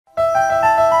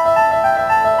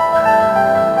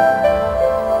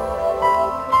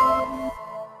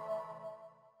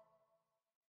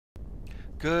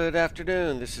Good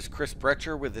afternoon. This is Chris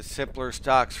Brecher with the Simpler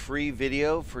Stocks free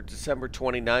video for December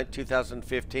 29th,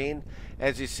 2015.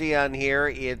 As you see on here,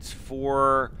 it's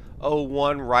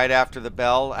 4:01 right after the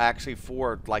bell, actually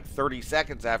for like 30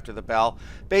 seconds after the bell.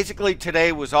 Basically,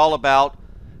 today was all about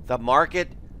the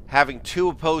market having two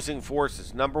opposing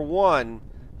forces. Number one,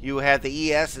 you had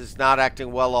the ESs not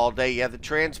acting well all day. You had the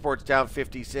transports down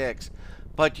 56,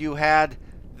 but you had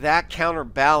that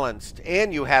counterbalanced,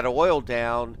 and you had oil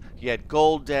down, you had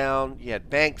gold down, you had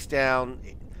banks down,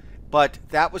 but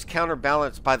that was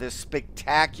counterbalanced by this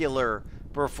spectacular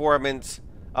performance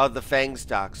of the FANG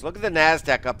stocks. Look at the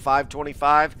Nasdaq up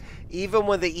 525. Even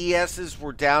when the ESs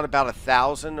were down about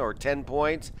 1,000 or 10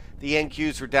 points, the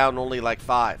NQs were down only like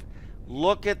 5.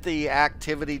 Look at the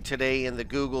activity today in the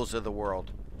Googles of the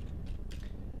world.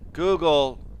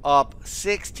 Google up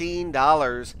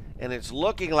 $16, and it's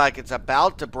looking like it's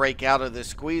about to break out of the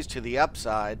squeeze to the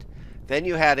upside. Then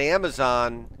you had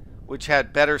Amazon, which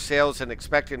had better sales than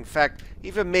expected. In fact,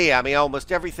 even me, I mean,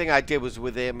 almost everything I did was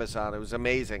with Amazon. It was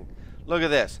amazing. Look at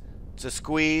this. It's a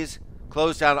squeeze,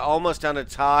 closed down almost on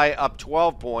its high, up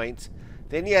 12 points.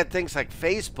 Then you had things like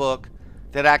Facebook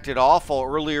that acted awful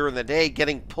earlier in the day,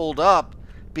 getting pulled up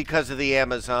because of the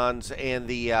Amazons and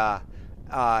the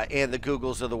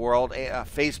Googles of the world.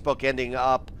 Facebook ending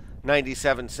up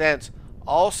 97 cents,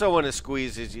 also in a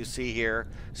squeeze, as you see here.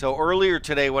 So earlier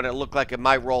today, when it looked like it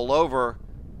might roll over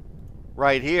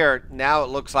right here, now it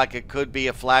looks like it could be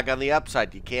a flag on the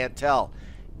upside. You can't tell.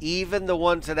 Even the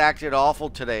ones that acted awful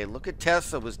today, look at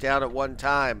Tesla, was down at one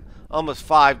time almost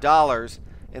 $5,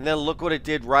 and then look what it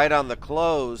did right on the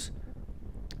close,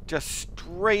 just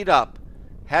straight up.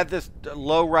 Had this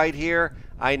low right here.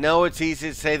 I know it's easy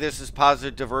to say this is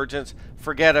positive divergence.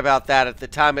 Forget about that. At the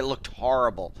time, it looked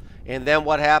horrible. And then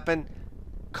what happened?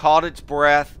 Caught its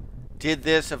breath, did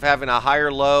this of having a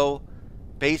higher low,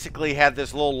 basically had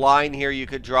this little line here you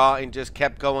could draw, and just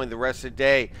kept going the rest of the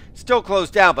day. Still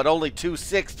closed down, but only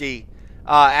 260.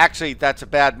 Actually, that's a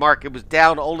bad mark. It was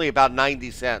down only about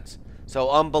 90 cents. So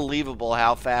unbelievable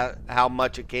how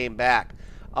much it came back.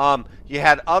 You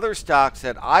had other stocks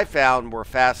that I found were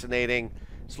fascinating.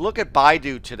 So look at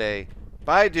Baidu today.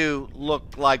 Baidu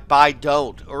looked like buy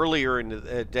don't earlier in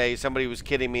the day. Somebody was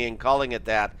kidding me and calling it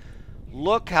that.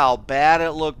 Look how bad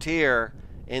it looked here,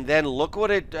 and then look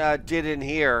what it did in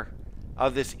here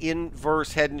of this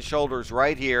inverse head and shoulders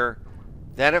right here.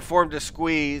 Then it formed a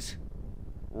squeeze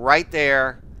right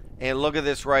there, and look at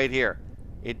this right here.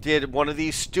 It did one of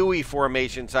these Stewie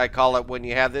formations, I call it, when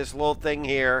you have this little thing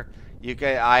here.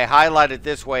 I highlight it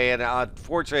this way, and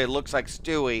unfortunately it looks like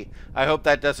Stewie. I hope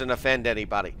that doesn't offend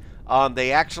anybody.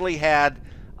 They actually had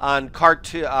on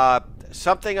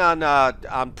something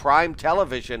on Prime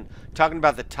Television talking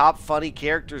about the top funny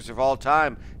characters of all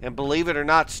time, and believe it or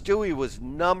not, Stewie was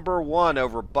 #1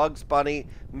 over Bugs Bunny,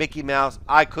 Mickey Mouse.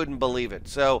 I couldn't believe it.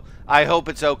 So I hope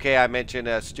it's okay I mentioned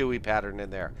a Stewie pattern in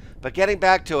there. But getting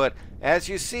back to it, as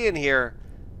you see in here,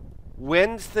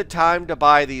 when's the time to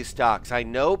buy these stocks? I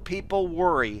know people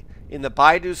worry in the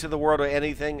Baidus of the world or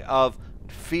anything of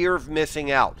fear of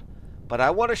missing out. But I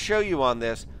want to show you on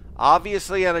this.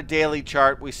 Obviously, on a daily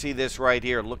chart, we see this right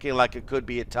here looking like it could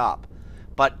be a top.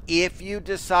 But if you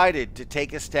decided to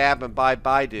take a stab and buy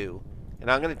Baidu, and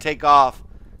I'm going to take off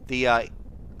the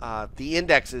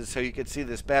indexes so you can see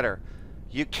this better,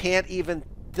 you can't even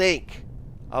think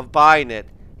of buying it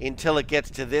until it gets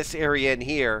to this area in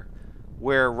here,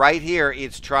 where right here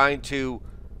it's trying to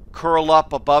curl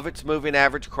up above its moving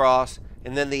average cross,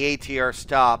 and then the ATR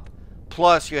stop.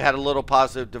 Plus, you had a little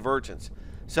positive divergence.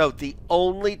 So the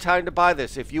only time to buy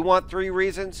this, if you want 3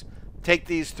 reasons, take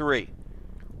these 3.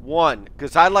 1,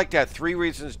 because I like to have 3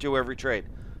 reasons to do every trade.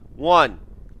 1,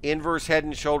 inverse head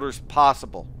and shoulders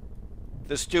possible,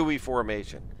 the Stewie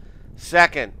formation.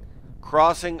 2nd,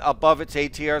 crossing above its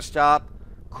ATR stop,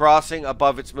 crossing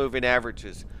above its moving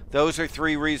averages. Those are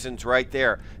 3 reasons right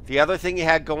there. The other thing you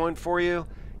had going for you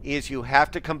is you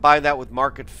have to combine that with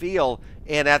market feel,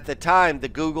 and at the time the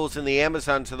Googles and the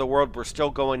Amazons of the world were still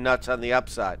going nuts on the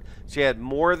upside. So you had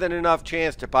more than enough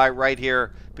chance to buy right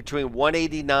here between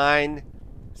 189,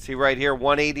 see right here,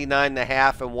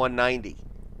 189.5 and 190.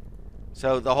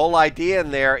 So the whole idea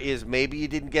in there is maybe you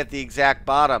didn't get the exact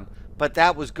bottom, but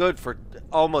that was good for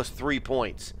almost 3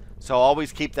 points. So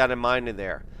always keep that in mind in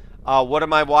there. What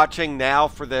am I watching now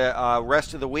for the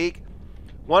rest of the week?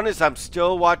 One is I'm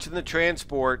still watching the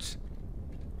transports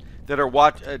that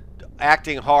are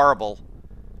acting horrible.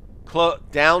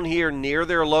 Down here near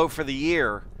their low for the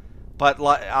year. But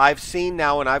I've seen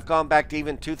now, and I've gone back to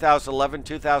even 2011,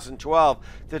 2012,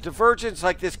 the divergence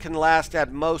like this can last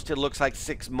at most, it looks like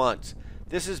 6 months.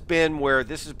 This has been where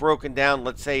this is broken down,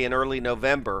 let's say in early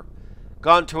November,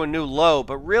 gone to a new low.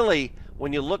 But really,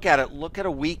 when you look at it, look at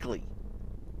a weekly.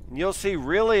 And you'll see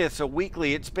really it's a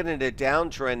weekly. It's been in a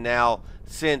downtrend now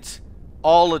since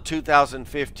all of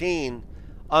 2015.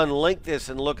 Unlink this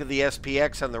and look at the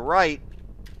SPX on the right,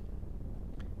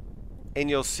 and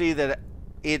you'll see that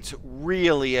it's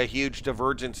really a huge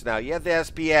divergence now. You have the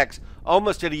SPX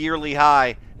almost at a yearly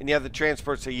high, and you have the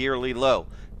transports a yearly low.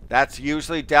 That's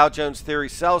usually Dow Jones theory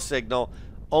sell signal.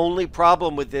 Only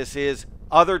problem with this is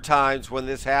other times when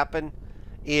this happens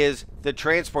is the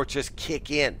transports just kick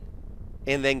in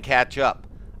and then catch up.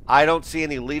 I don't see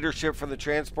any leadership from the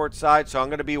transport side, so I'm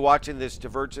going to be watching this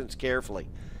divergence carefully.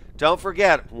 Don't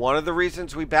forget, one of the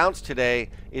reasons we bounced today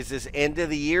is this end of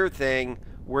the year thing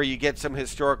where you get some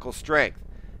historical strength.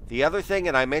 The other thing,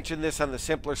 and I mentioned this on the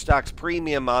Simpler Stocks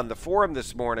Premium on the forum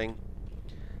this morning,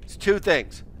 is two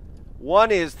things.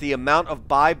 One is the amount of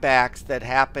buybacks that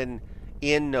happen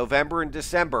in November and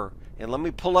December. And let me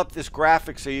pull up this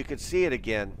graphic so you can see it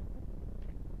again.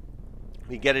 Let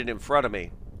me get it in front of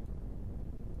me.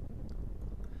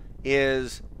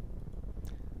 Is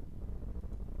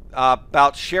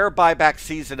about share buyback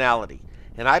seasonality.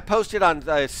 And I posted on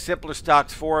the Simpler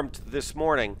Stocks forum this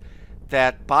morning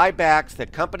that buybacks,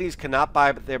 that companies cannot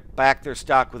buy back their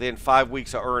stock within 5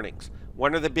 weeks of earnings.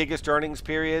 When are the biggest earnings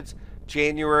periods?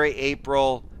 January,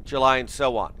 April, July, and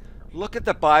so on. Look at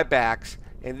the buybacks,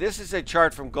 and this is a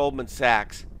chart from Goldman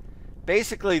Sachs.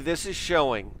 Basically, this is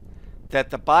showing that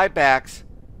the buybacks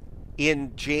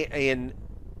in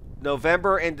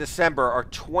November and December are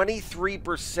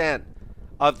 23%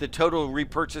 of the total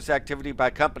repurchase activity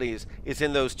by companies is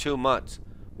in those 2 months.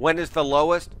 When is the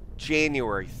lowest?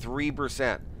 January,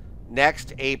 3%.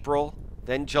 Next, April,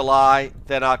 then July,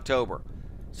 then October.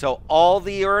 So all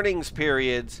the earnings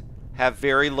periods have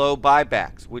very low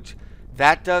buybacks, which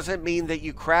that doesn't mean that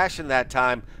you crash in that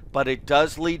time, but it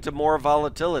does lead to more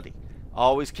volatility.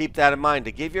 Always keep that in mind.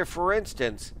 To give you, for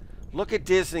instance, look at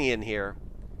Disney in here,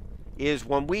 is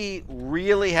when we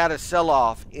really had a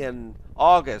sell-off in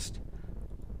August,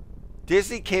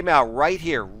 Disney came out right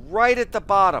here, right at the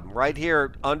bottom, right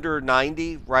here under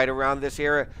 90, right around this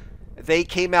area. They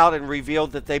came out and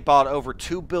revealed that they bought over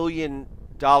 $2 billion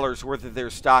worth of their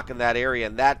stock in that area,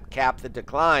 and that capped the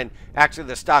decline. Actually,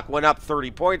 the stock went up 30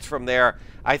 points from there.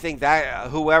 I think that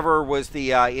whoever was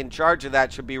the in charge of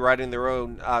that should be writing their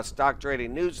own stock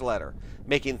trading newsletter,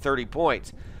 making 30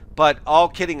 points. But all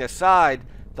kidding aside,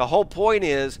 the whole point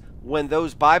is when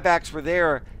those buybacks were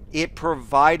there, it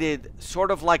provided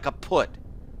sort of like a put.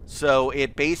 So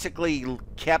it basically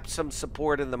kept some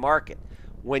support in the market.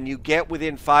 When you get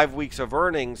within 5 weeks of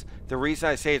earnings, the reason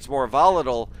I say it's more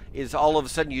volatile is all of a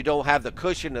sudden you don't have the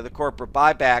cushion of the corporate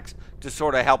buybacks to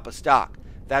sort of help a stock.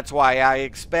 That's why I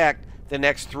expect the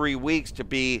next 3 weeks to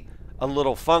be a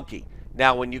little funky.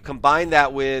 Now, when you combine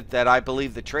that with that, I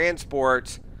believe the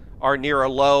transports are near a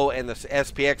low and the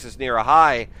SPX is near a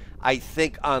high, I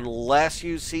think unless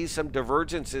you see some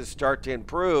divergences start to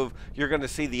improve, you're going to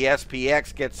see the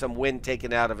SPX get some wind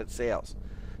taken out of its sails.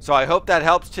 So I hope that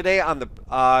helps today. On the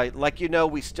like you know,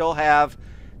 we still have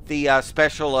the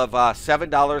special of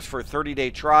 $7 for a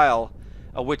 30-day trial,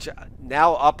 which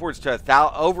now upwards to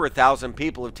over 1,000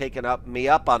 people have taken me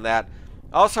up on that.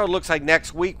 Also, it looks like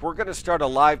next week we're going to start a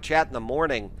live chat in the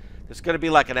morning. It's going to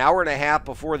be like an hour and a half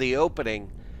before the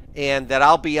opening, and that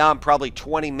I'll be on probably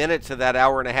 20 minutes of that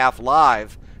hour and a half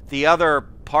live. The other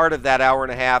part of that hour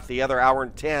and a half, the other hour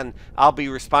and 10, I'll be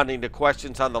responding to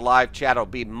questions on the live chat. It'll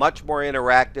be much more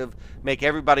interactive, make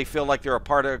everybody feel like they're a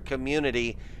part of a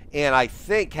community. And I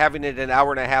think having it an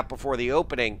hour and a half before the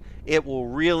opening, it will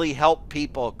really help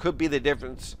people. It could be the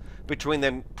difference between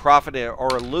them profiting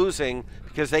or losing,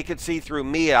 because they could see through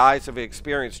me, eyes of an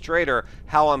experienced trader,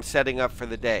 how I'm setting up for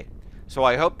the day. So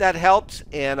I hope that helps,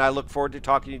 and I look forward to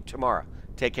talking to you tomorrow.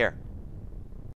 Take care.